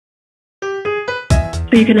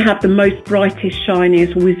So you can have the most brightest,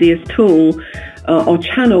 shiniest, whizziest tool or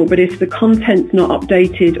channel, but if the content's not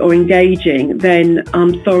updated or engaging, then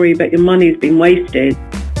I'm sorry, but your money's been wasted.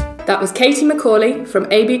 That was Katie Macaulay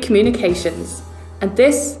from AB Communications, and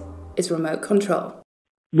this is Remote Control.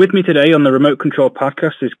 With me today on the Remote Control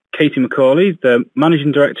podcast is Katie Macaulay, the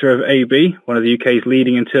Managing Director of AB, one of the UK's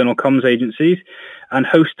leading internal comms agencies, and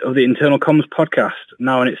host of the Internal Comms podcast,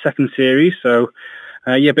 now in its second series. So,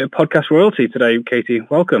 a bit of podcast royalty today, Katie.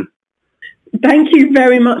 Welcome. Thank you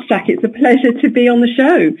very much, Jack. It's a pleasure to be on the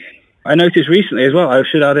show. I noticed recently as well, I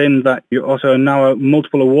should add in that you're also now a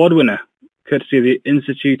multiple award winner, courtesy of the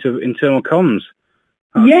Institute of Internal Comms.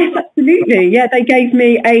 Yes, absolutely. Yeah, they gave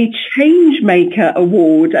me a Changemaker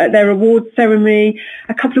Award at their awards ceremony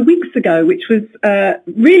a couple of weeks ago, which was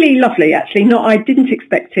really lovely, actually. I didn't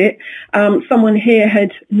expect it. Someone here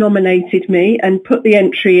had nominated me and put the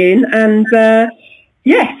entry in, and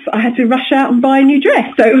yes, I had to rush out and buy a new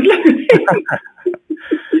dress, so it was lovely.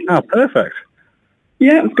 Oh, perfect.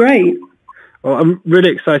 Yeah, it was great. Well, I'm really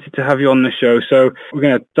excited to have you on the show. So we're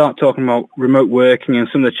going to start talking about remote working and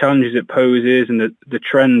some of the challenges it poses and the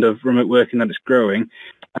trend of remote working that it's growing.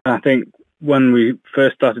 And I think when we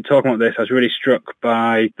first started talking about this, I was really struck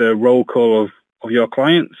by the roll call of your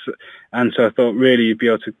clients. And so I thought really you'd be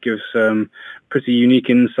able to give some pretty unique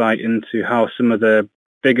insight into how some of the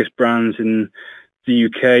biggest brands in the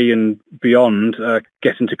UK and beyond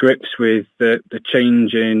getting to grips with the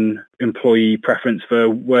change in employee preference for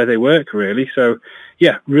where they work, really. So,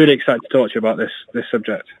 yeah, really excited to talk to you about this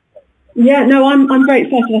subject. Yeah, no, I'm very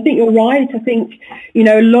excited. I think you're right. I think,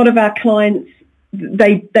 a lot of our clients,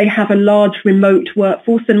 they have a large remote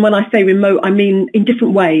workforce, and when I say remote, I mean in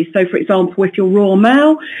different ways. So, for example, if you're Royal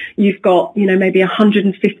Mail, you've got maybe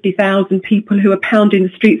 150,000 people who are pounding the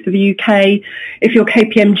streets of the UK. If you're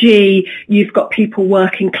KPMG, you've got people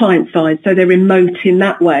working client side, so they're remote in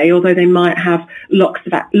that way, although they might have lots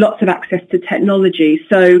of access to technology.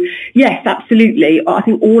 So, yes, absolutely. I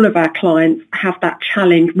think all of our clients have that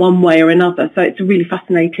challenge one way or another. So it's a really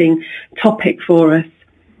fascinating topic for us.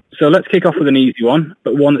 So let's kick off with an easy one,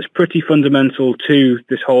 but one that's pretty fundamental to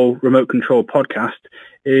this whole remote control podcast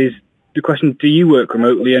is the question, do you work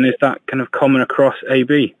remotely, and is that kind of common across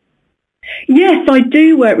AB? Yes, I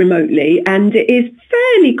do work remotely, and it is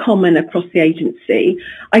fairly common across the agency.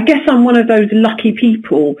 I guess I'm one of those lucky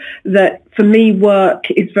people that for me work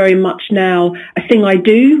is very much now a thing I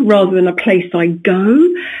do rather than a place I go.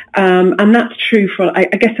 And that's true for, I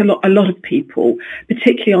guess, a lot of people,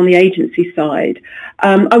 particularly on the agency side.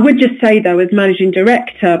 I would just say, though, as managing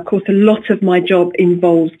director, of course, a lot of my job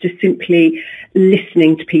involves just simply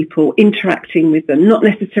listening to people, interacting with them, not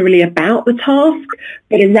necessarily about the task,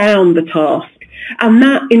 but around the task. And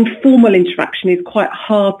that informal interaction is quite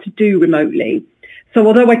hard to do remotely. So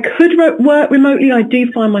although I could work remotely, I do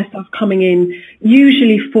find myself coming in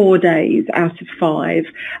usually 4 days out of 5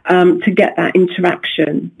 to get that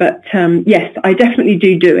interaction. But yes, I definitely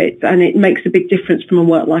do it, and it makes a big difference from a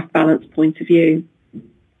work-life balance point of view.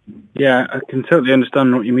 Yeah, I can totally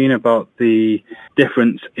understand what you mean about the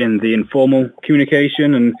difference in the informal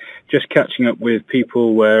communication, and just catching up with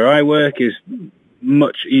people where I work is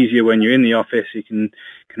much easier when you're in the office. You can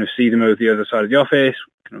kind of see them over the other side of the office,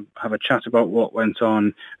 kind of have a chat about what went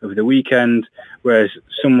on over the weekend, whereas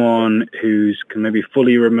someone who's maybe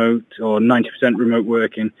fully remote or 90% remote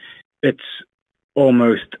working, it's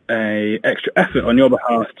almost a extra effort on your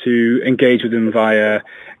behalf to engage with them via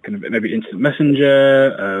kind of maybe instant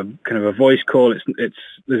messenger, kind of a voice call.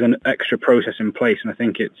 There's an extra process in place, and I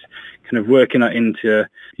think it's kind of working that into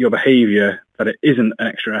your behaviour that it isn't an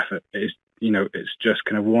extra effort. It's just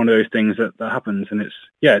kind of one of those things that happens, and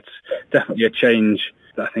it's definitely a change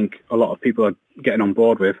that I think a lot of people are getting on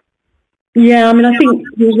board with. Yeah, I mean, I think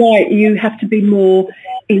you're right. You have to be more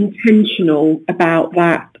intentional about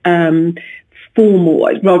that formal,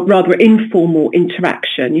 rather informal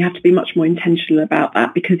interaction. You have to be much more intentional about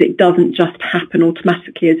that, because it doesn't just happen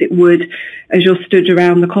automatically as it would as you're stood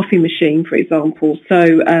around the coffee machine, for example.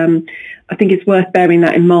 So I think it's worth bearing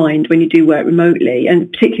that in mind when you do work remotely,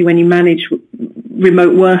 and particularly when you manage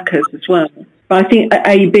remote workers as well. But I think at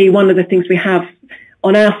AB, one of the things we have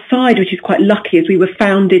on our side, which is quite lucky, is we were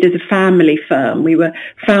founded as a family firm. We were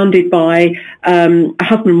founded by a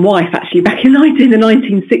husband and wife, actually, back in the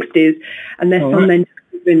 1960s, and their son then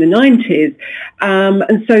in the 90s.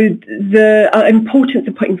 And so the importance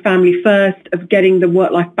of putting family first, of getting the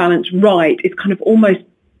work-life balance right, is kind of almost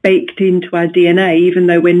baked into our DNA, even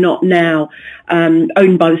though we're not now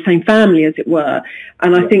owned by the same family, as it were.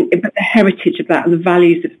 And I think the heritage of that and the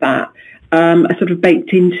values of that are sort of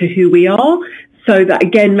baked into who we are. So that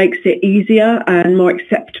again makes it easier and more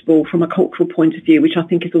acceptable from a cultural point of view, which I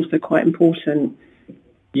think is also quite important.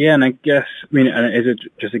 Yeah, and I guess, and it is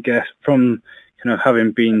just a guess from kind of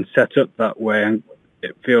having been set up that way, and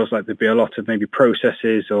it feels like there'd be a lot of maybe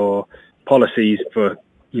processes or policies, for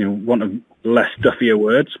want of less stuffier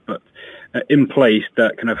words, but in place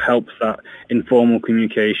that kind of helps that informal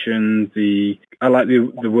communication. I like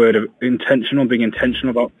the word of intentional, being intentional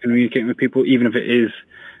about communicating with people, even if it is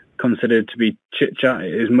considered to be chit chat.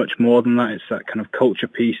 It is much more than that. It's that kind of culture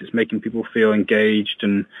piece. It's making people feel engaged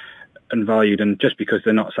and valued, and just because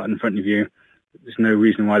they're not sat in front of you, there's no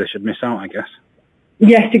reason why they should miss out, I guess.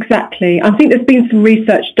 Yes, exactly. I think there's been some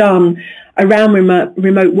research done around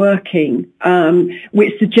remote working,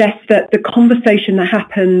 which suggests that the conversation that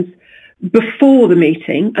happens before the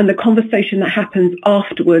meeting and the conversation that happens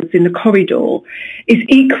afterwards in the corridor is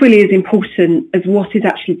equally as important as what is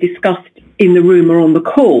actually discussed in the room or on the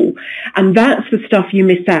call. And that's the stuff you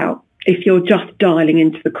miss out if you're just dialing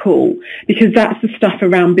into the call, because that's the stuff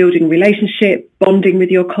around building relationship, bonding with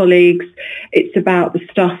your colleagues. It's about the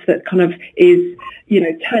stuff that kind of is,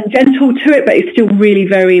 tangential to it, but it's still really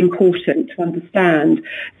very important to understand.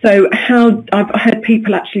 So I've had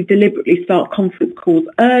people actually deliberately start conference calls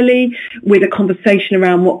early with a conversation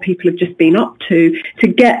around what people have just been up to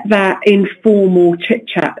get that informal chit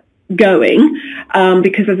chat going,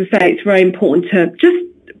 because as I say, it's very important to just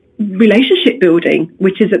relationship building,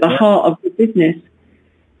 which is at the heart of the business.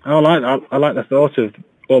 I like the thought of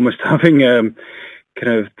almost having kind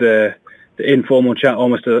of the informal chat,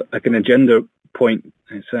 almost like an agenda point.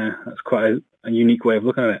 That's quite a unique way of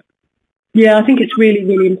looking at it. Yeah, I think it's really,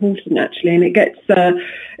 really important actually, and it gets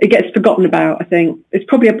forgotten about. I think it's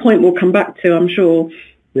probably a point we'll come back to, I'm sure.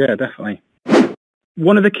 Yeah, definitely.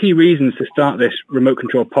 One of the key reasons to start this remote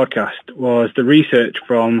control podcast was the research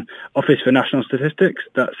from Office for National Statistics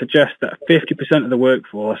that suggests that 50% of the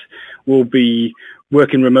workforce will be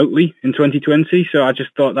working remotely in 2020. So I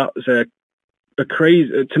just thought that was a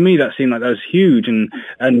crazy, to me that seemed like that was huge and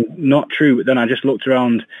not true. But then I just looked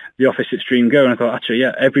around the office at Stream Go and I thought, actually,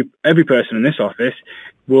 yeah, every person in this office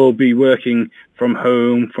will be working from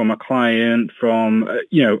home, from a client, from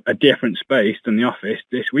a different space than the office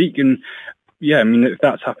this week. And yeah, if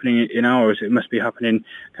that's happening in ours, it must be happening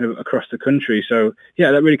kind of across the country. So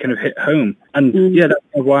yeah, that really kind of hit home. And yeah, that's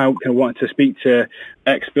why I kind of wanted to speak to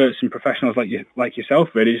experts and professionals like yourself,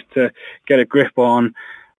 really, just to get a grip on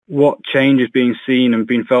what change is being seen and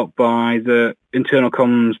being felt by the internal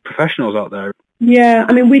comms professionals out there. Yeah,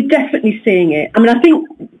 we're definitely seeing it. I think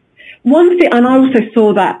one thing, and I also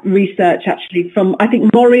saw that research actually from, I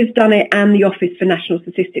think Mori's done it and the Office for National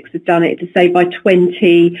Statistics has done it, to say by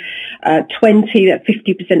 2020 that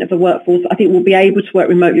 50% of the workforce, I think, will be able to work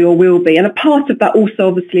remotely or will be. And a part of that also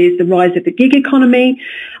obviously is the rise of the gig economy.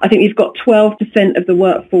 I think you've got 12% of the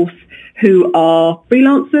workforce who are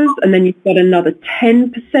freelancers, and then you've got another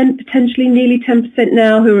 10%, potentially nearly 10%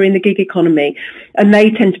 now, who are in the gig economy. And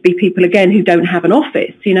they tend to be people, again, who don't have an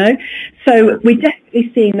office, So we're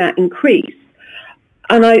definitely seeing that increase.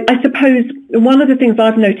 And I suppose one of the things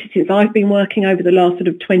I've noticed since I've been working over the last sort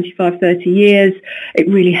of 25, 30 years, it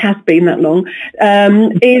really has been that long,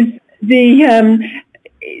 is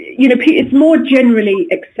it's more generally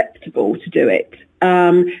acceptable to do it.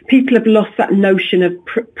 People have lost that notion of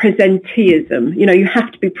presenteeism. You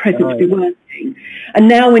have to be present to be working. And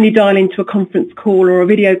now when you dial into a conference call or a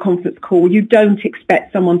video conference call, you don't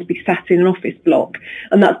expect someone to be sat in an office block.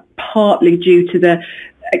 And that's partly due to the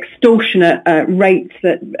extortionate rates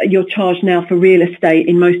that you're charged now for real estate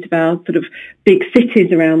in most of our sort of big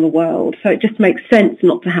cities around the world. So it just makes sense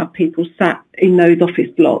not to have people sat in those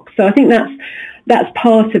office blocks. So I think that's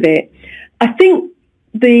part of it. I think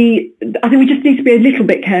we just need to be a little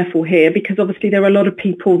bit careful here, because obviously there are a lot of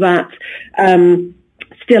people that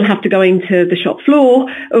still have to go into the shop floor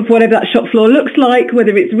of whatever that shop floor looks like,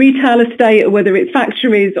 whether it's retail estate or whether it's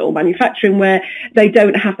factories or manufacturing, where they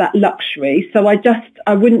don't have that luxury. So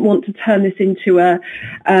I wouldn't want to turn this into a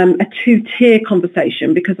two-tier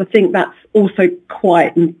conversation, because I think that's also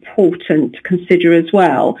quite important to consider as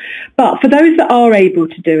well. But for those that are able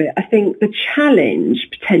to do it, I think the challenge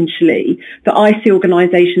potentially that I see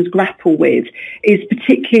organisations grapple with is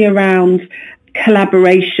particularly around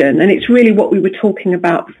collaboration, and it's really what we were talking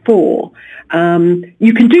about before.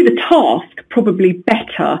 You can do the task probably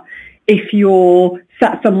better if you're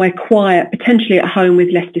sat somewhere quiet, potentially at home with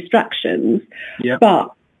less distractions. Yep.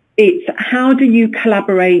 But it's how do you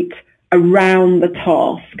collaborate around the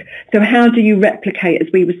task? So how do you replicate, as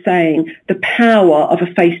we were saying, the power of a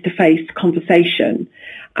face-to-face conversation?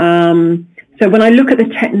 So when I look at the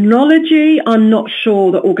technology, I'm not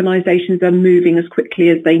sure that organisations are moving as quickly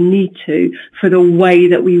as they need to for the way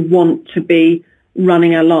that we want to be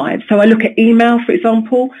running our lives. So I look at email, for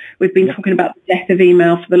example. We've been talking about the death of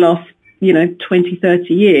email for the last 20,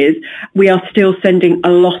 30 years. We are still sending a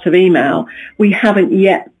lot of email. We haven't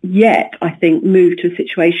yet, I think, moved to a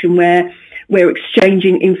situation where we're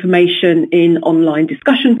exchanging information in online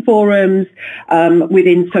discussion forums,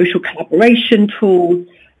 within social collaboration tools.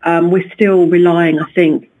 We're still relying, I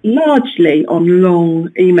think, largely on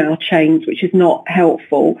long email chains, which is not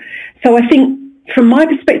helpful. So I think, from my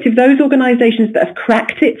perspective, those organisations that have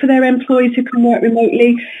cracked it for their employees who can work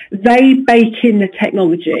remotely, they bake in the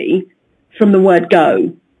technology from the word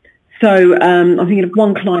go. So I'm thinking of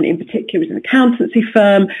one client in particular, is an accountancy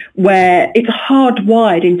firm, where it's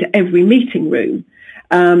hardwired into every meeting room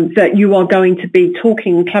that you are going to be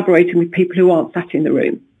talking and collaborating with people who aren't sat in the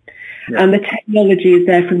room. Yeah. And the technology is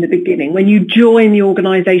there from the beginning. When you join the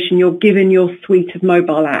organisation, you're given your suite of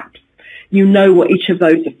mobile apps. You know what each of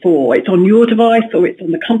those are for. It's on your device or it's on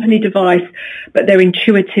the company device, but they're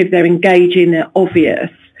intuitive, they're engaging, they're obvious.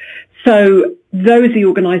 So those are the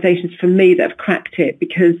organisations for me that have cracked it,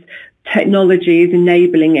 because technology is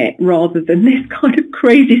enabling it, rather than this kind of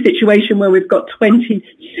crazy situation where we've got 20th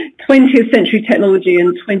century technology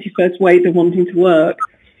and 21st ways of wanting to work.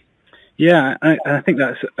 Yeah, I think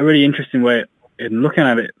that's a really interesting way in looking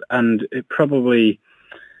at it, and it probably,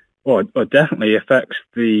 or definitely affects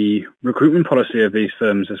the recruitment policy of these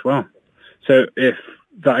firms as well. So if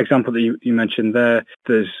that example that you mentioned there's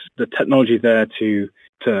the technology there to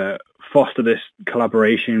foster this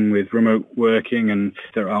collaboration with remote working, and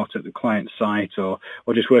they're out at the client site or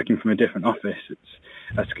just working from a different office.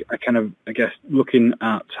 That's kind of, I guess, looking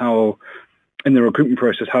at how in the recruitment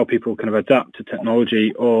process, how people kind of adapt to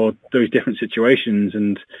technology or those different situations.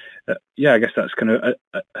 And I guess that's kind of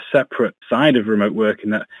a separate side of remote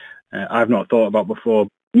working that I've not thought about before.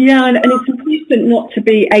 Yeah, and it's important not to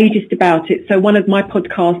be ageist about it. So one of my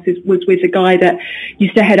podcasts was with a guy that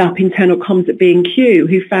used to head up internal comms at B&Q,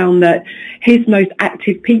 who found that his most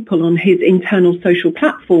active people on his internal social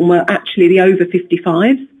platform were actually the over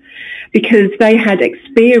 55s, because they had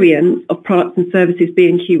experience of products and services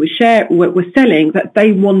B&Q were selling that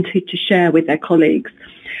they wanted to share with their colleagues.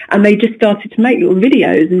 And they just started to make little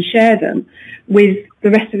videos and share them with the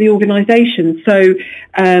rest of the organisation. So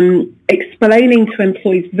explaining to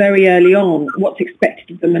employees very early on what's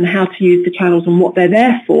expected of them and how to use the channels and what they're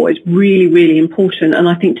there for is really, really important. And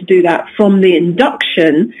I think to do that from the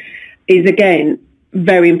induction is, again,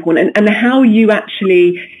 very important. And how you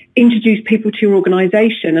actually introduce people to your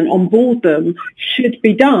organisation and onboard them should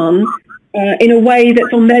be done in a way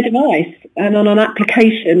that's on their device and on an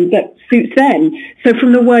application that suits them. So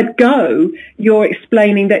from the word go, you're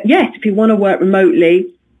explaining that, yes, if you want to work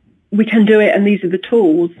remotely, we can do it, and these are the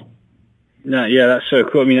tools. No, yeah, that's so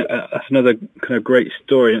cool. I mean, that's another kind of great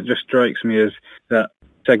story. It just strikes me as that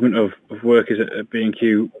segment of workers at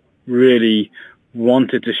B&Q really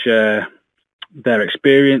wanted to share their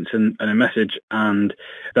experience and a message, and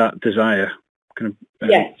that desire kind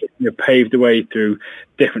of paved the way through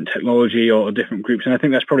different technology or different groups. And I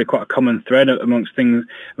think that's probably quite a common thread amongst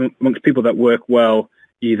people that work well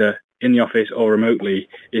either in the office or remotely,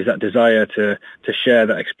 is that desire to share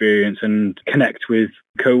that experience and connect with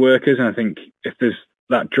co-workers. And I think if there's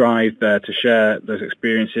that drive there to share those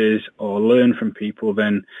experiences or learn from people,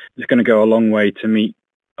 then it's going to go a long way to meet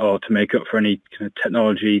or to make up for any kind of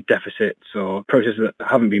technology deficits or processes that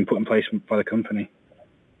haven't been put in place by the company.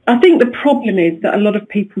 I think the problem is that a lot of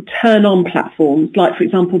people turn on platforms, like, for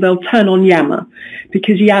example, they'll turn on Yammer,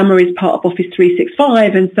 because Yammer is part of Office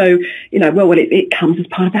 365, and so, it comes as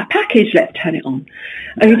part of that package, let's turn it on.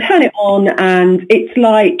 And you turn it on, and it's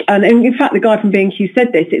like, and in fact, the guy from B&Q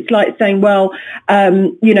said this, it's like saying, well,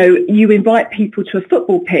 you invite people to a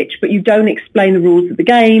football pitch, but you don't explain the rules of the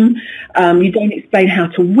game, you don't explain how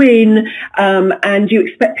to win, and you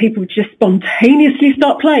expect people to just spontaneously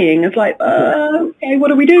start playing. It's like, okay, what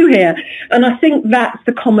do we do here? And I think that's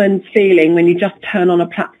the common feeling when you just turn on a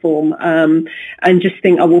platform and just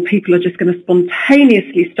think, people are just going to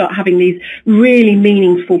spontaneously start having these really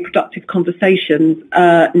meaningful, productive conversations.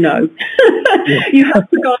 No. You have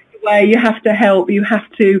to guide the way, you have to help, you have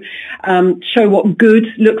to show what good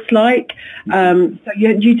looks like. So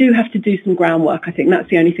you do have to do some groundwork. I think that's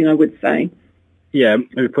the only thing I would say. Yeah,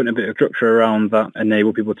 maybe putting a bit of structure around that,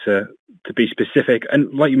 enable people to be specific,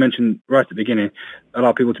 and like you mentioned right at the beginning,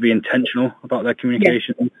 allow people to be intentional about their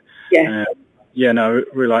communication. Yeah. I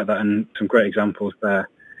really like that, and some great examples there.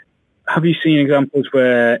 Have you seen examples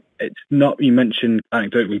where it's not, you mentioned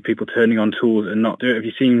anecdotally people turning on tools and not do it? Have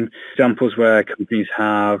you seen examples where companies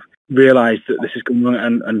have realised that this is going wrong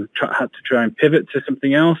and had to try and pivot to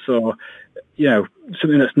something else, or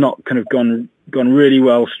something that's not kind of gone really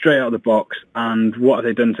well straight out of the box, and what have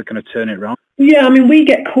they done to kind of turn it around? Yeah, I mean, we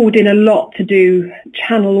get called in a lot to do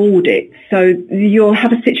channel audits. So you'll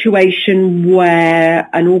have a situation where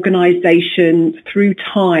an organisation through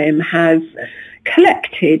time has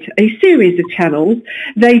collected a series of channels.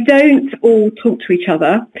 They don't all talk to each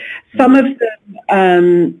other. Some of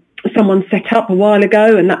them someone set up a while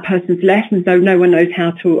ago and that person's left, and so no one knows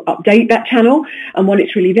how to update that channel and what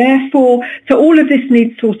it's really there for. So all of this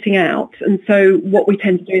needs sorting out. And so what we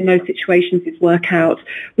tend to do in those situations is work out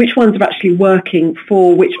which ones are actually working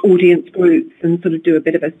for which audience groups, and sort of do a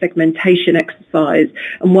bit of a segmentation exercise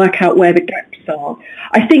and work out where the gaps are.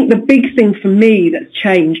 I think the big thing for me that's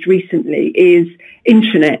changed recently is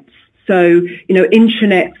intranets. So,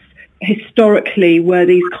 intranets historically were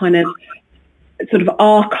these kind of sort of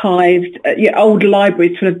archived, old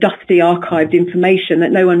libraries, sort of dusty archived information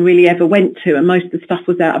that no one really ever went to, and most of the stuff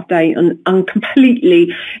was out of date and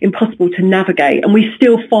completely impossible to navigate. And we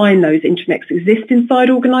still find those intranets exist inside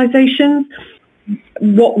organisations.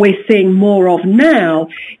 What we're seeing more of now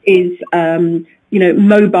is,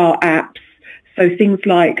 mobile apps, so things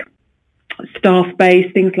like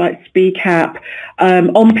Staffbase, things like Speak App,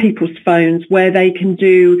 on people's phones, where they can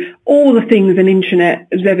do all the things an intranet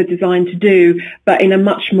is ever designed to do, but in a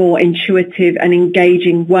much more intuitive and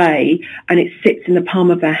engaging way, and it sits in the palm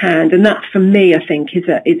of their hand. And that, for me, I think is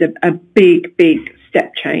a big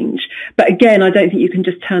step change. But again, I don't think you can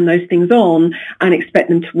just turn those things on and expect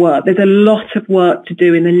them to work. There's a lot of work to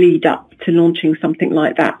do in the lead up to launching something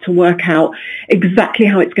like that, to work out exactly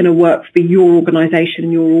how it's going to work for your organisation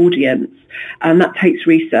and your audience. And that takes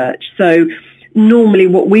research. So normally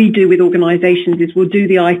what we do with organisations is we'll do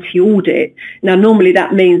the IT audit. Now, normally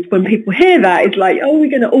that means when people hear that, it's like, oh, we're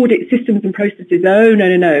going to audit systems and processes. Oh,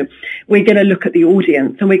 no. We're going to look at the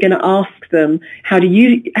audience, and we're going to ask them, how do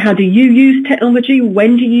you use technology?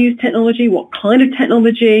 When do you use technology? What kind of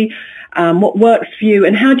technology? What works for you?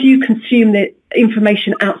 And how do you consume the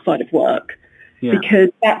information outside of work? Yeah. Because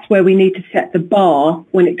that's where we need to set the bar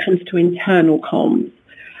when it comes to internal comms.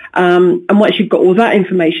 And once you've got all that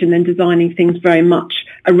information, then designing things very much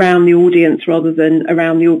around the audience rather than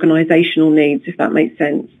around the organisational needs, if that makes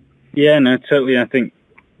sense. Yeah, no, totally. I think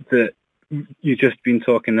that you've just been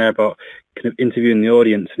talking there about kind of interviewing the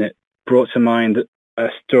audience, and it brought to mind a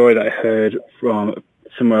story that I heard from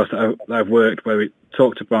somewhere else that I've worked, where we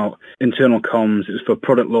talked about internal comms. It was for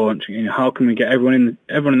product launch. How can we get everyone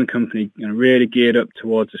in the company really geared up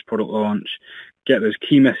towards this product launch, get those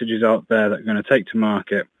key messages out there that are going to take to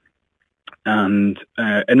market, and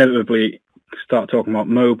inevitably start talking about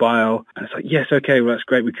mobile. And it's like, yes, okay, well, that's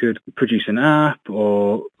great. We could produce an app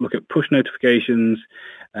or look at push notifications.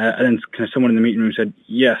 And then kind of someone in the meeting room said,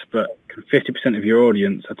 yes, but 50% of your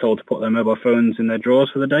audience are told to put their mobile phones in their drawers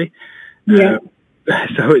for the day. Yeah.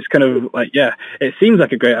 So it's kind of like, yeah, it seems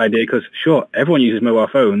like a great idea because, sure, everyone uses mobile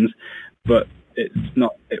phones, but it's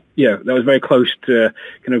not, that was very close to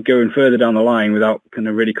kind of going further down the line without kind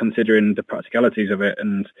of really considering the practicalities of it.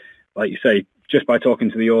 And like you say, just by talking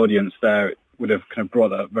to the audience there, it would have kind of brought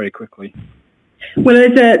that up very quickly. Well,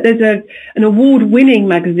 there's an award-winning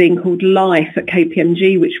magazine called Life at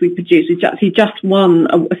KPMG, which we produce. We actually just won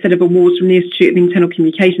a set of awards from the Institute of Internal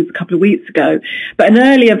Communications a couple of weeks ago. But an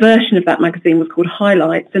earlier version of that magazine was called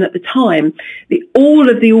Highlights, and at the time, all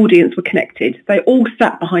of the audience were connected. They all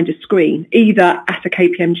sat behind a screen, either at a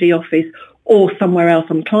KPMG office or somewhere else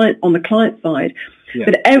on the client side. Yeah.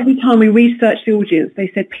 But every time we researched the audience, they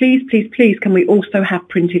said, please, can we also have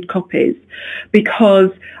printed copies?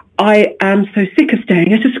 Because I am so sick of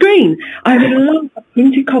staring at a screen. I would love a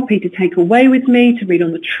printed copy to take away with me, to read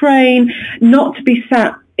on the train, not to be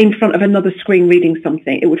sat in front of another screen reading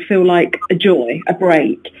something. It would feel like a joy, a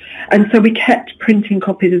break. And so we kept printing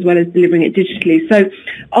copies as well as delivering it digitally. So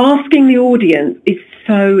asking the audience is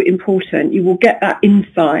so important. You will get that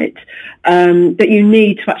insight that you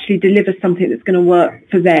need to actually deliver something that's going to work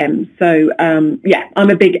for them. So, I'm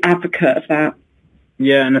a big advocate of that.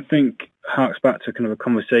 Yeah, and I think harks back to kind of a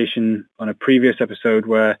conversation on a previous episode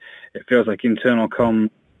where it feels like internal comm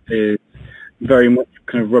is very much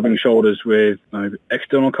kind of rubbing shoulders with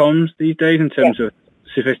external comms these days in terms of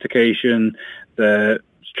sophistication, the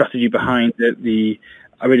strategy behind it.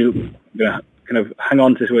 I really kind of hang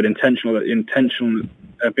on to this word intentional,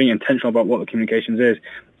 being intentional about what the communications is.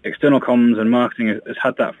 External comms and marketing has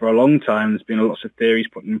had that for a long time. There's been lots of theories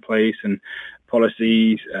put in place and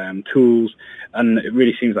policies, tools, and it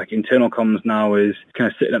really seems like internal comms now is kind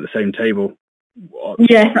of sitting at the same table.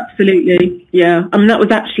 Yes, absolutely. Yeah, I mean that was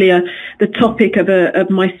actually the topic of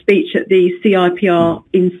my speech at the CIPR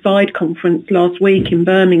Inside conference last week in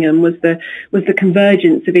Birmingham. Was the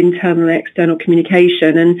convergence of internal and external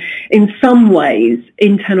communication, and in some ways,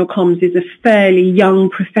 internal comms is a fairly young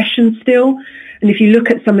profession still. And if you look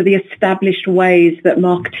at some of the established ways that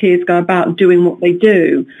marketeers go about doing what they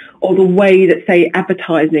do, or the way that, say,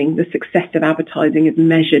 advertising, the success of advertising is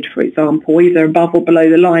measured, for example, either above or below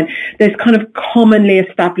the line, there's kind of commonly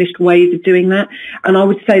established ways of doing that. And I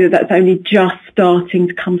would say that that's only just starting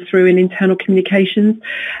to come through in internal communications.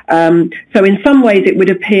 So in some ways it would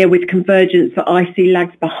appear with convergence that IC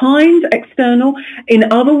lags behind external.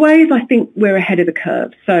 In other ways, I think we're ahead of the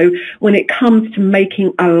curve. So when it comes to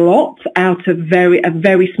making a lot out of a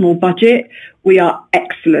very small budget, we are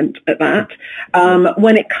excellent at that.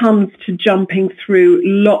 When it comes to jumping through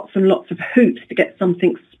lots and lots of hoops to get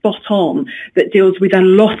something spot on that deals with a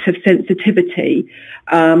lot of sensitivity,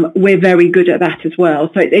 we're very good at that as well.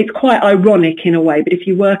 So it's quite ironic in a way, but if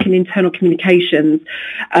you work in internal communications,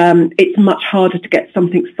 it's much harder to get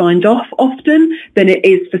something signed off often than it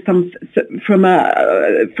is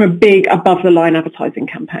for a big above the line advertising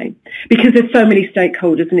campaign, because there's so many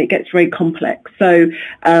stakeholders and it gets very complex. So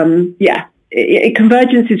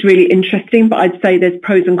convergence is really interesting, but I'd say there's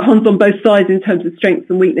pros and cons on both sides in terms of strengths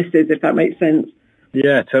and weaknesses, if that makes sense.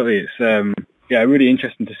 Yeah, totally. It's really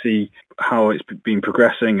interesting to see how it's been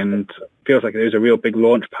progressing, and feels like there's a real big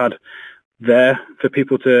launch pad there for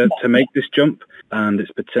people to make this jump, and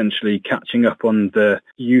it's potentially catching up on the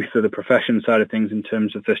youth of the profession side of things in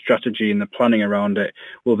terms of the strategy and the planning around it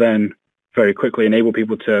will then very quickly enable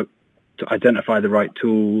people to identify the right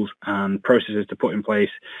tools and processes to put in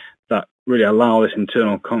place that really allow this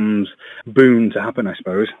internal comms boom to happen, I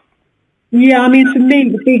suppose. Yeah, I mean, for me,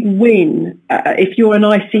 the big win, if you're an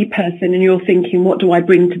IC person and you're thinking, what do I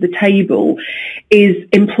bring to the table, is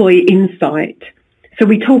employee insight. So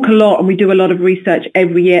we talk a lot and we do a lot of research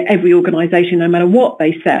every year. Every organisation, no matter what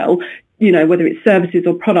they sell, whether it's services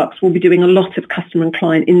or products, will be doing a lot of customer and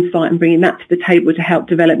client insight and bringing that to the table to help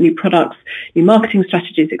develop new products, new marketing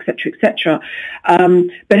strategies, etc., etc.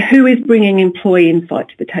 But who is bringing employee insight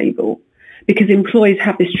to the table? Because employees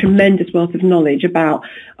have this tremendous wealth of knowledge about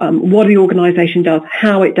what the organisation does,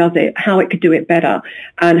 how it does it, how it could do it better,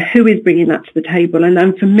 and who is bringing that to the table.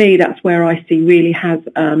 And for me, that's where IC really has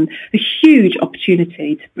a huge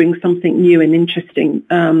opportunity to bring something new and interesting,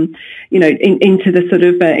 into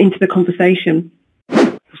the conversation.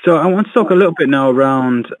 So I want to talk a little bit now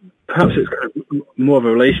around, perhaps it's kind of more of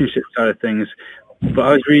a relationship side of things, but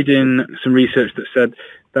I was reading some research that said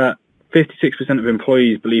that 56% of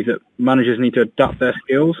employees believe that managers need to adapt their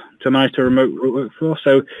skills to manage a remote workforce.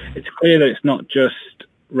 So it's clear that it's not just,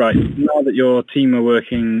 right, now that your team are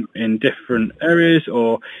working in different areas,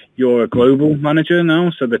 or you're a global manager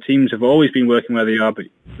now, so the teams have always been working where they are, but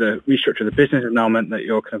the restructure of the business has now meant that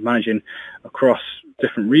you're kind of managing across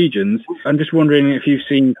different regions. I'm just wondering if you've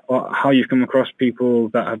seen how you've come across people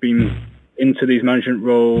that have been into these management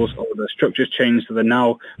roles, or the structure's changed so they're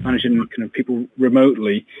now managing kind of people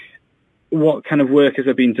remotely. What kind of work has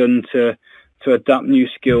there been done to adapt new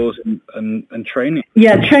skills and training?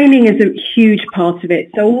 Yeah, training is a huge part of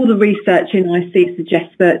it. So all the research in IC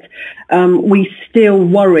suggests that we still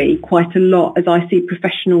worry quite a lot as IC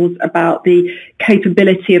professionals about the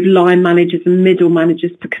capability of line managers and middle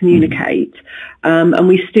managers to communicate. And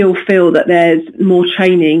we still feel that there's more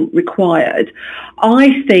training required.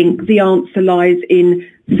 I think the answer lies in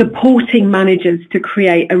supporting managers to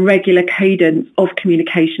create a regular cadence of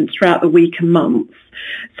communications throughout the week and months,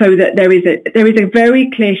 so that there is a very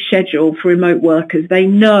clear schedule for remote workers. They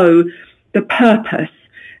know the purpose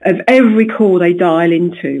of every call they dial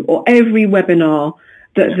into, or every webinar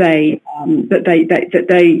that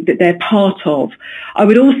they're part of. I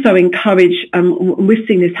would also encourage, we've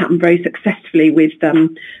seen this happen very successfully with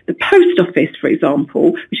the Post Office, for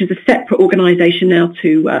example, which is a separate organisation now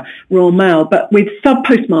to Royal Mail, but with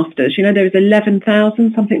sub-postmasters. There's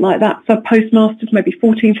 11,000, something like that, sub-postmasters, maybe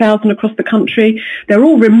 14,000 across the country. They're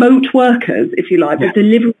all remote workers, if you like, but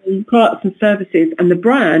delivering products and services and the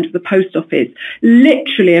brand of the Post Office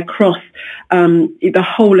literally across the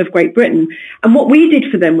whole of Great Britain. And what we did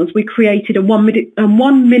for them was we created a one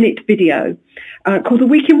minute video called A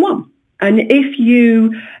Week in One. And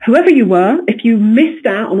whoever you were, if you missed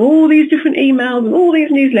out on all these different emails and all these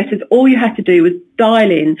newsletters, all you had to do was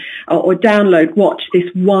dial in or watch this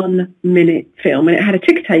 1 minute film. And it had a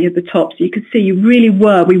ticker tape at the top, so you could see we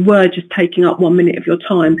were just taking up 1 minute of your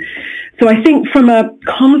time. So I think from a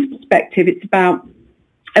comms perspective, it's about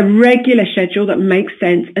a regular schedule that makes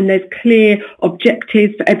sense, and there's clear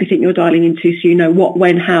objectives for everything you're dialing into, so you know what,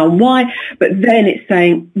 when, how, and why. But then it's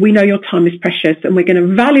saying, we know your time is precious and we're going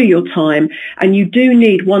to value your time, and you do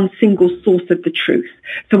need one single source of the truth.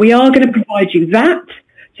 So we are going to provide you that,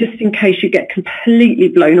 just in case you get completely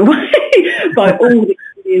blown away by all the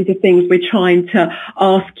millions of things we're trying to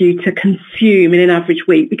ask you to consume in an average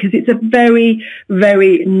week, because it's a very,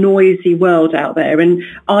 very noisy world out there. And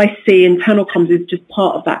I see internal comms as just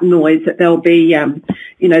part of that noise that they'll be,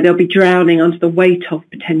 they'll be drowning under the weight of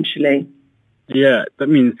potentially. Yeah, I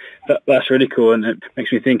mean, that's really cool. And it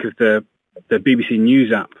makes me think of the BBC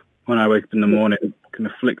News app when I wake up in the morning, kind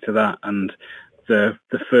of flick to that, and the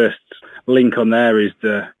first link on there is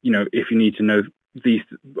if you need to know these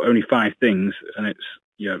only 5 things, and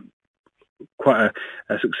it's quite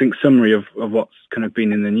a succinct summary of what's kind of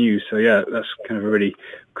been in the news. So yeah, that's kind of a really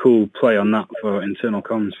cool play on that for internal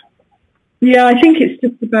comms. Yeah, I think it's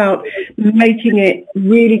just about making it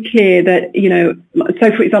really clear that,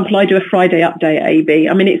 so for example, I do a Friday update at AB.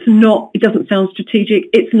 I mean, it doesn't sound strategic.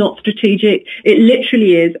 It's not strategic. It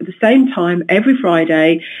literally is at the same time every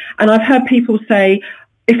Friday. And I've heard people say,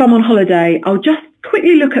 if I'm on holiday, I'll just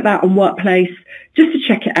quickly look at that on Workplace just to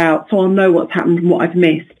check it out so I'll know what's happened and what I've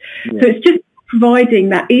missed. Yeah. So it's just providing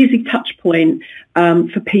that easy touch point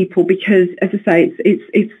for people, because, as I say,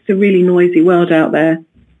 it's a really noisy world out there.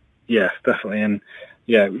 Yes, definitely. And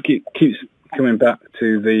yeah, it keeps coming back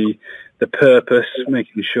to the purpose,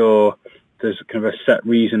 making sure there's kind of a set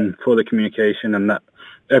reason for the communication and that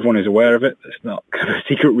everyone is aware of it. It's not kind of a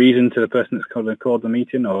secret reason to the person that's called the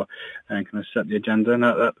meeting or kind of set the agenda. And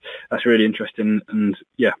that's really interesting. And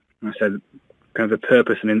yeah, like I said, kind of the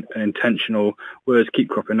purpose and intentional words keep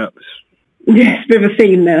cropping up. Yeah, it's a bit of a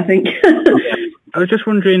theme there, I think. I was just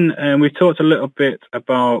wondering, we've talked a little bit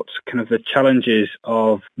about kind of the challenges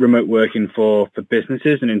of remote working for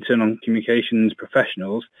businesses and internal communications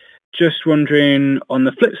professionals. Just wondering, on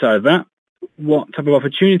the flip side of that, what type of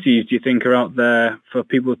opportunities do you think are out there for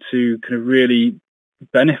people to kind of really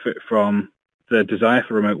benefit from the desire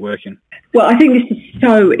for remote working? Well, I think this is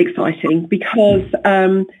so exciting because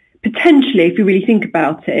potentially, if you really think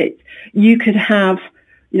about it, you could have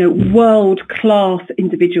world-class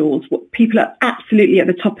individuals, people are absolutely at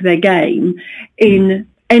the top of their game in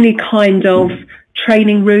any kind of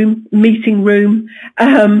training room, meeting room,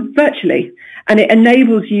 virtually. And it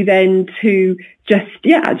enables you then to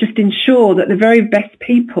just ensure that the very best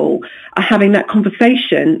people are having that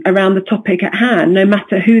conversation around the topic at hand, no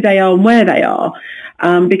matter who they are and where they are,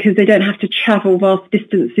 because they don't have to travel vast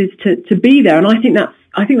distances to be there. And I think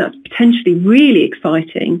that's potentially really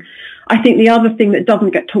exciting. I think the other thing that doesn't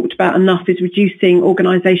get talked about enough is reducing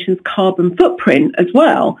organisations' carbon footprint as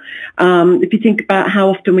well. If you think about how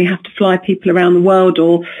often we have to fly people around the world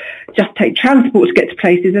or just take transport to get to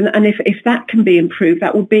places, and if that can be improved,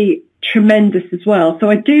 that will be tremendous as well. So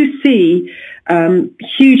I do see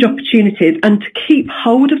huge opportunities, and to keep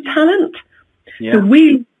hold of talent. Yeah. So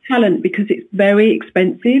we lose talent because it's very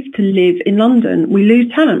expensive to live in London. We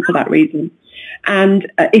lose talent for that reason.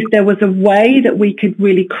 And if there was a way that we could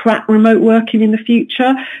really crack remote working in the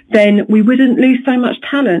future, then we wouldn't lose so much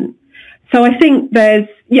talent. So I think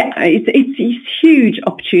it's huge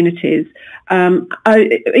opportunities.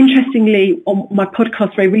 Interestingly, on my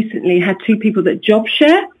podcast very recently, had 2 people that job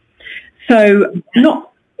share. So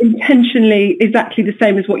not intentionally exactly the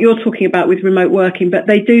same as what you're talking about with remote working, but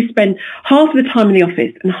they do spend half of the time in the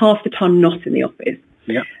office and half the time not in the office.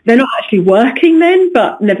 Yeah. They're not actually working then,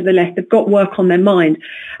 but nevertheless, they've got work on their mind.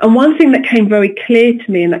 And one thing that came very clear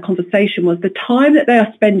to me in that conversation was the time that they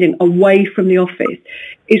are spending away from the office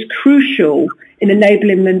is crucial in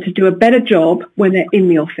enabling them to do a better job when they're in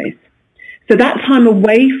the office. So that time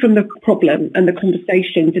away from the problem and the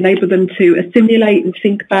conversations enable them to assimilate and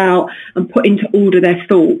think about and put into order their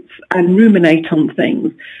thoughts and ruminate on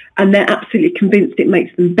things. And they're absolutely convinced it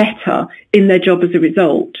makes them better in their job as a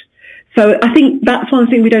result. So I think that's one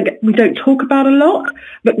thing we don't talk about a lot,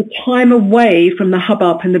 but the time away from the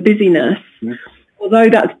hubbub and the busyness, although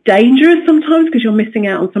that's dangerous sometimes because you're missing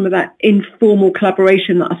out on some of that informal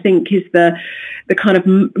collaboration that I think is the kind of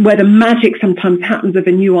where the magic sometimes happens of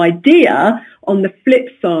a new idea. On the flip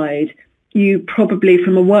side, you probably,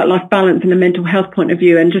 from a work-life balance and a mental health point of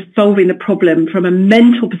view and just solving the problem from a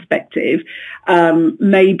mental perspective,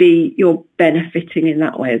 maybe you're benefiting in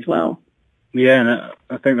that way as well. Yeah, and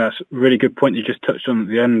I think that's a really good point you just touched on at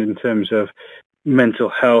the end in terms of mental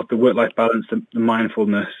health, the work-life balance, the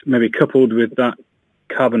mindfulness, maybe coupled with that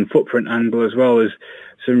carbon footprint angle as well as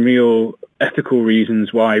some real ethical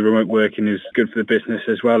reasons why remote working is good for the business,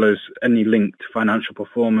 as well as any link to financial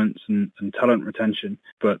performance and talent retention.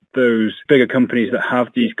 But those bigger companies that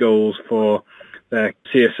have these goals for their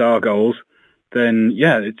CSR goals, then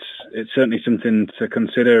yeah, it's certainly something to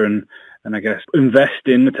consider and I guess invest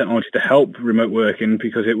in the technology to help remote working,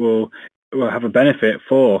 because it will have a benefit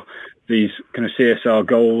for these kind of CSR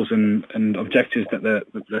goals and objectives that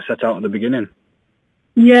they're set out at the beginning.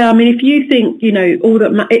 Yeah, I mean, if you think, all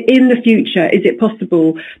that in the future, is it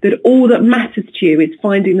possible that all that matters to you is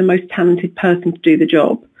finding the most talented person to do the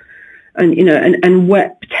job, and and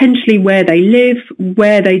potentially where they live,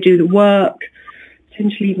 where they do the work,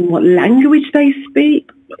 potentially even what language they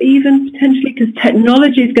speak, even potentially, because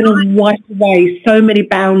technology is going to wipe away so many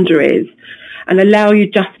boundaries and allow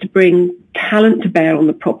you just to bring talent to bear on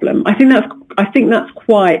the problem. I think that's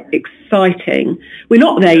quite exciting. We're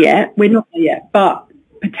not there yet, but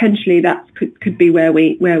potentially that could be where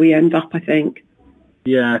we end up, I think.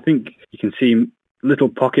 Yeah, I think you can see little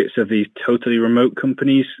pockets of these totally remote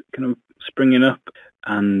companies kind of springing up,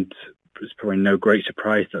 and it's probably no great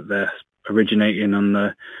surprise that they're originating on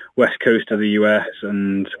the west coast of the US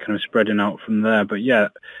and kind of spreading out from there. But yeah,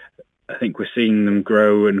 I think we're seeing them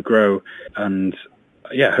grow and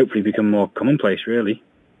hopefully become more commonplace, really.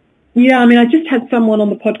 Yeah, I mean, I just had someone on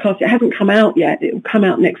the podcast, it hasn't come out yet, it will come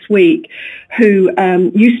out next week, who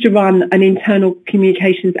used to run an internal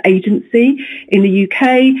communications agency in the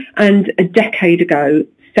UK and a decade ago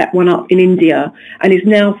set one up in India, and is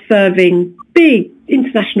now serving big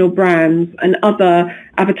international brands and other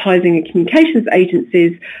advertising and communications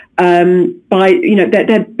agencies by,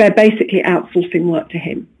 they're basically outsourcing work to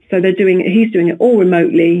him. So he's doing it all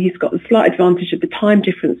remotely. He's got the slight advantage of the time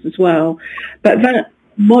difference as well. But that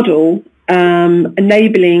model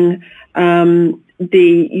enabling the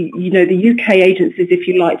UK agencies, if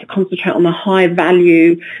you like, to concentrate on the high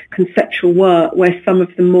value conceptual work, where some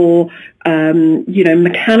of the more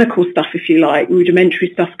mechanical stuff, if you like,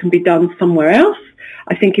 rudimentary stuff, can be done somewhere else,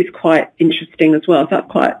 I think is quite interesting as well. So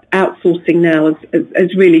that's quite outsourcing now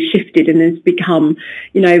has really shifted and has become,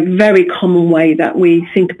 very common way that we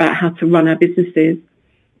think about how to run our businesses.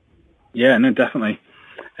 Yeah, no, definitely.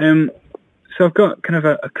 So I've got kind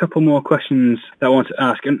of a couple more questions that I want to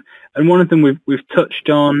ask, and one of them we've touched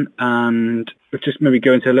on, and we'll just maybe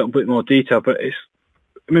go into a little bit more detail, but it's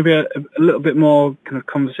maybe a little bit more kind of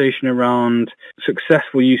conversation around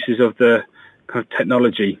successful uses of the kind of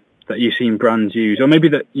technology that you've seen brands use, or maybe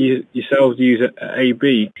that you yourselves use at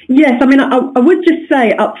AB. Yes, I mean, I would just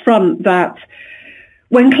say up front that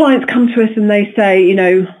when clients come to us and they say,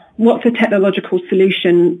 what's a technological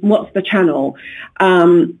solution? What's the channel?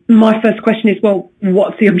 My first question is, well,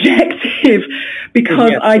 what's the objective?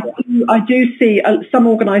 Because yes. I do see some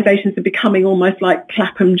organisations are becoming almost like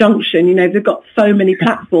Clapham Junction. They've got so many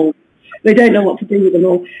platforms. They don't know what to do with them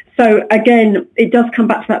all. So again, it does come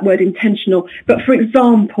back to that word intentional. But for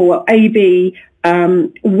example, at AB,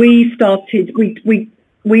 we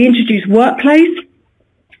introduced Workplace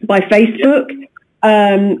by Facebook.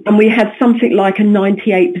 And we had something like a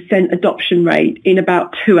 98% adoption rate in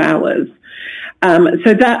about 2 hours.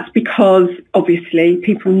 So that's because obviously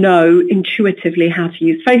people know intuitively how to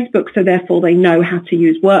use Facebook, so therefore they know how to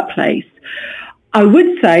use Workplace. I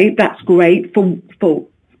would say that's great for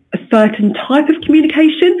a certain type of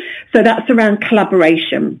communication. So that's around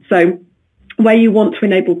collaboration. So where you want to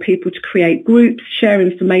enable people to create groups, share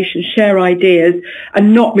information, share ideas,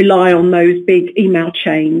 and not rely on those big email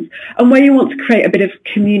chains. And where you want to create a bit of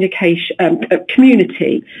communication,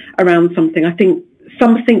 community around something. I think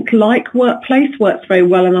something like Workplace works very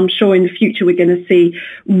well, and I'm sure in the future we're going to see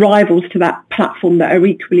rivals to that platform that are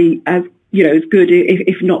equally as good,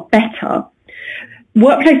 if not better.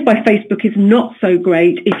 Workplace by Facebook is not so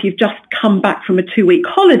great if you've just come back from a 2-week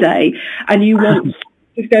holiday and you want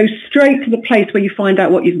to go straight to the place where you find out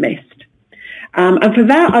what you've missed. And for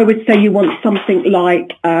that, I would say you want something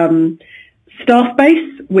like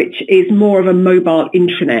Staffbase, which is more of a mobile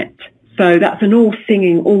intranet. So that's an all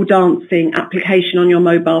singing, all dancing application on your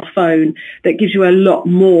mobile phone that gives you a lot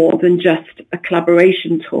more than just a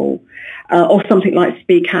collaboration tool. Or something like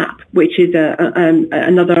Speak App, which is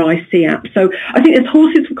another IC app. So I think there's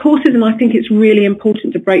horses for courses, and I think it's really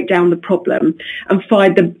important to break down the problem and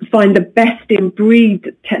find the best in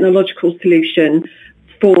breed technological solution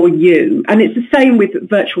for you. And it's the same with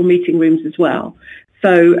virtual meeting rooms as well.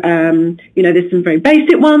 So there's some very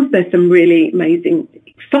basic ones. There's some really amazing,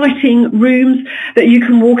 exciting rooms that you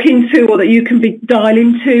can walk into or that you can dial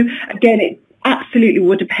into. Again, it absolutely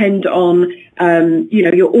will depend on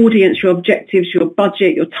your audience, your objectives, your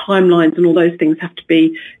budget, your timelines, and all those things have to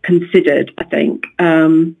be considered, I think.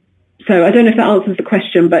 So I don't know if that answers the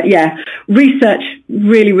question, but yeah, research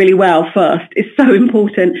really, really well first is so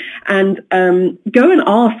important, and go and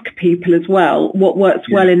ask people as well what works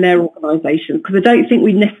well in their organisation, because I don't think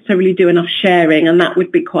we necessarily do enough sharing, and that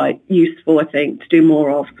would be quite useful, I think, to do more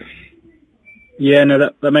of. Yeah, no,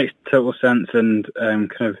 that makes total sense, and kind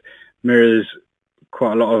of mirrors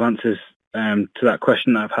quite a lot of answers to that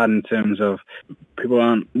question that I've had, in terms of people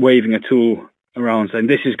aren't waving a tool around saying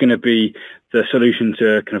this is going to be the solution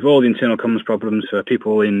to kind of all the internal comms problems for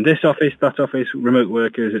people in this office, that office, remote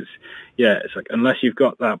workers. It's like, unless you've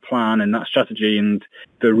got that plan and that strategy and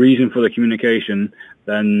the reason for the communication,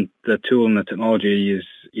 then the tool and the technology is,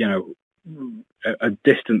 a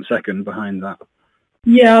distant second behind that.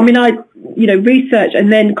 Yeah, I mean, research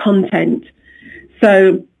and then content.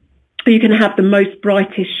 So you can have the most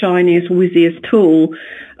brightest, shiniest, whizziest tool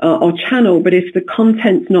or channel, but if the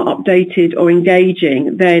content's not updated or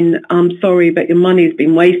engaging, then I'm sorry, but your money's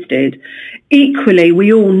been wasted. Equally,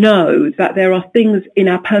 we all know that there are things in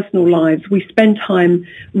our personal lives we spend time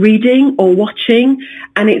reading or watching,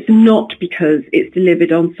 and it's not because it's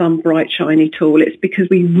delivered on some bright, shiny tool. It's because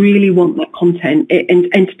we really want that content. It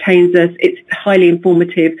entertains us. It's highly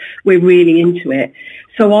informative. We're really into it.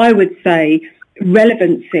 So I would say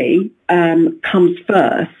relevancy comes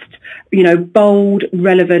first. Bold,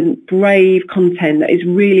 relevant, brave content that is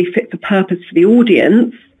really fit for purpose for the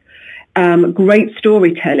audience, great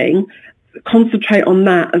storytelling. Concentrate on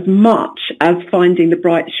that as much as finding the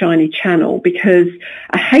bright, shiny channel, because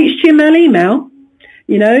a HTML email,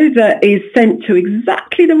 that is sent to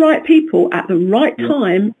exactly the right people at the right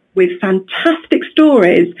time with fantastic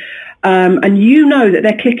stories, and that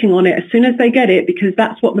they're clicking on it as soon as they get it, because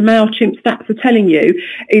that's what the MailChimp stats are telling you,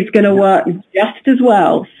 is going to work just as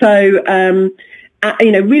well. So,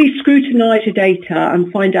 really scrutinise your data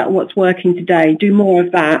and find out what's working today. Do more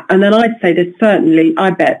of that. And then I'd say I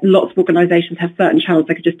bet lots of organisations have certain channels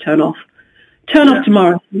they could just turn off. Turn off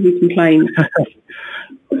tomorrow, who complains.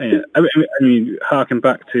 I mean, harken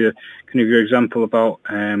back to kind of your example about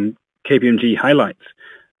KPMG highlights.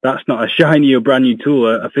 That's not a shiny or brand new tool,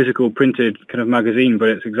 a physical printed kind of magazine, but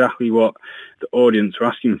it's exactly what the audience are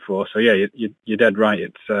asking for. So yeah, you're dead right.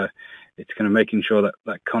 It's kind of making sure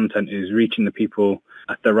that content is reaching the people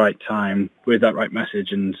at the right time with that right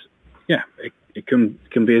message. And yeah, it can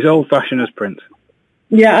be as old fashioned as print.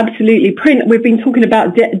 Yeah, absolutely. Print. We've been talking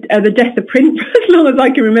about the death of print for as long as I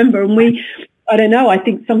can remember, and I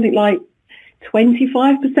think something like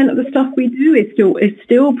 25% of the stuff we do is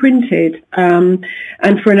still printed. And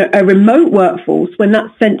for a remote workforce, when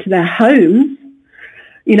that's sent to their homes,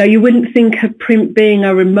 you wouldn't think of print being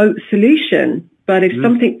a remote solution. But if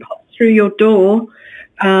something pops through your door,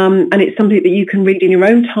 and it's something that you can read in your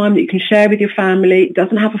own time, that you can share with your family, it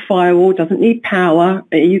doesn't have a firewall, doesn't need power,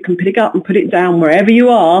 you can pick it up and put it down wherever you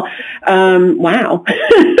are. Wow.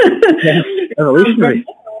 Yeah, evolutionary.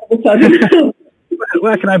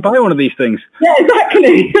 Where can I buy one of these things? Yeah,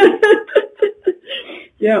 exactly.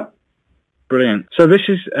 Yeah. Brilliant. So this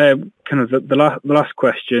is kind of the last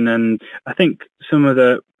question, and I think some of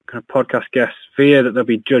the kind of podcast guests fear that they'll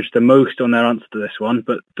be judged the most on their answer to this one,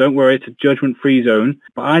 but don't worry, it's a judgment-free zone.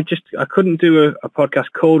 But I couldn't do a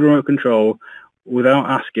podcast called Remote Control without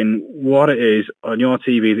asking what it is on your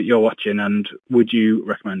TV that you're watching, and would you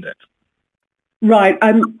recommend it? Right.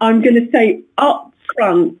 I'm going to say up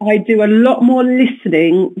front, I do a lot more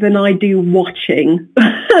listening than I do watching.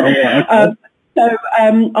 Okay.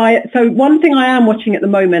 So one thing I am watching at the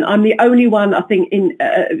moment, I'm the only one, I think,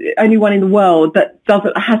 only one in the world that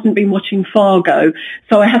hasn't been watching Fargo.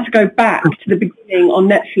 So I had to go back to the beginning on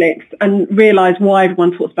Netflix and realise why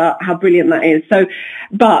everyone talks about how brilliant that is.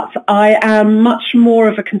 But I am much more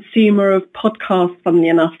of a consumer of podcasts, funnily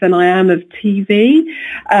enough, than I am of TV.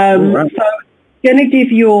 Right. So I'm going to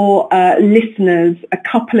give your listeners a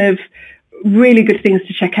couple of really good things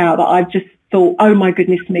to check out that I've just thought, oh my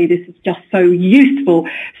goodness me, this is just so useful.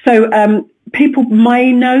 So people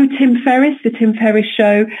may know Tim Ferriss, the Tim Ferriss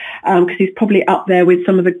Show, because he's probably up there with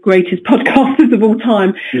some of the greatest podcasters of all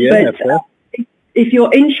time. Yeah, but if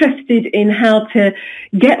you're interested in how to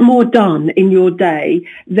get more done in your day,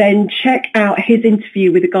 then check out his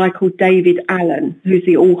interview with a guy called David Allen, who's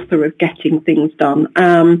the author of Getting Things Done.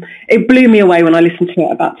 It blew me away when I listened to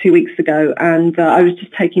it about 2 weeks ago, and I was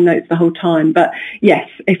just taking notes the whole time. But yes,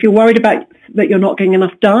 if you're worried about that you're not getting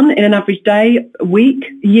enough done in an average day, week,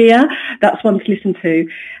 year, that's one to listen to.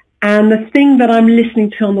 And the thing that I'm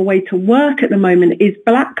listening to on the way to work at the moment is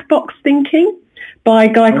Black Box Thinking by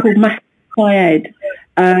a guy called Macaulay.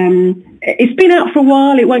 it's been out for a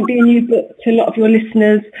while. It won't be a new book to a lot of your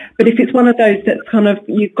listeners, but if it's one of those that's kind of,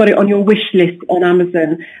 you've got it on your wish list on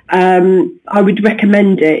Amazon, I would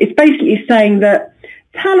recommend it. It's basically saying that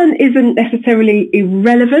talent isn't necessarily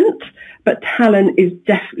irrelevant, but talent is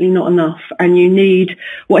definitely not enough, and you need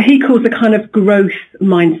what he calls a kind of growth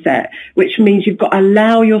mindset, which means you've got to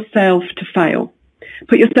allow yourself to fail.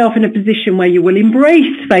 Put yourself in a position where you will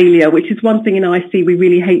embrace failure, which is one thing in IC we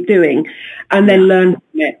really hate doing, and then learn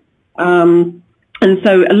from it. And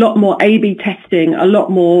so a lot more A/B testing, a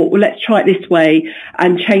lot more, well, let's try it this way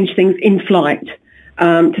and change things in flight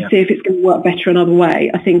to see if it's going to work better another way,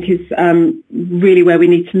 I think is really where we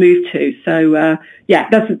need to move to. So,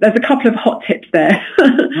 there's a couple of hot tips there.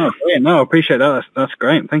 Oh, brilliant. No, I appreciate that. That's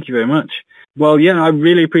great. Thank you very much. Well, yeah, I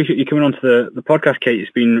really appreciate you coming on to the podcast, Kate.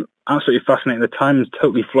 It's been absolutely fascinating. The time's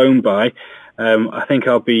totally flown by. I think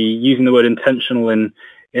I'll be using the word intentional in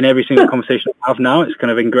every single conversation I have now. It's kind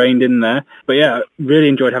of ingrained in there. But yeah, really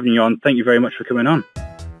enjoyed having you on. Thank you very much for coming on.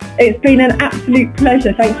 It's been an absolute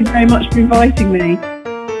pleasure. Thank you very much for inviting me.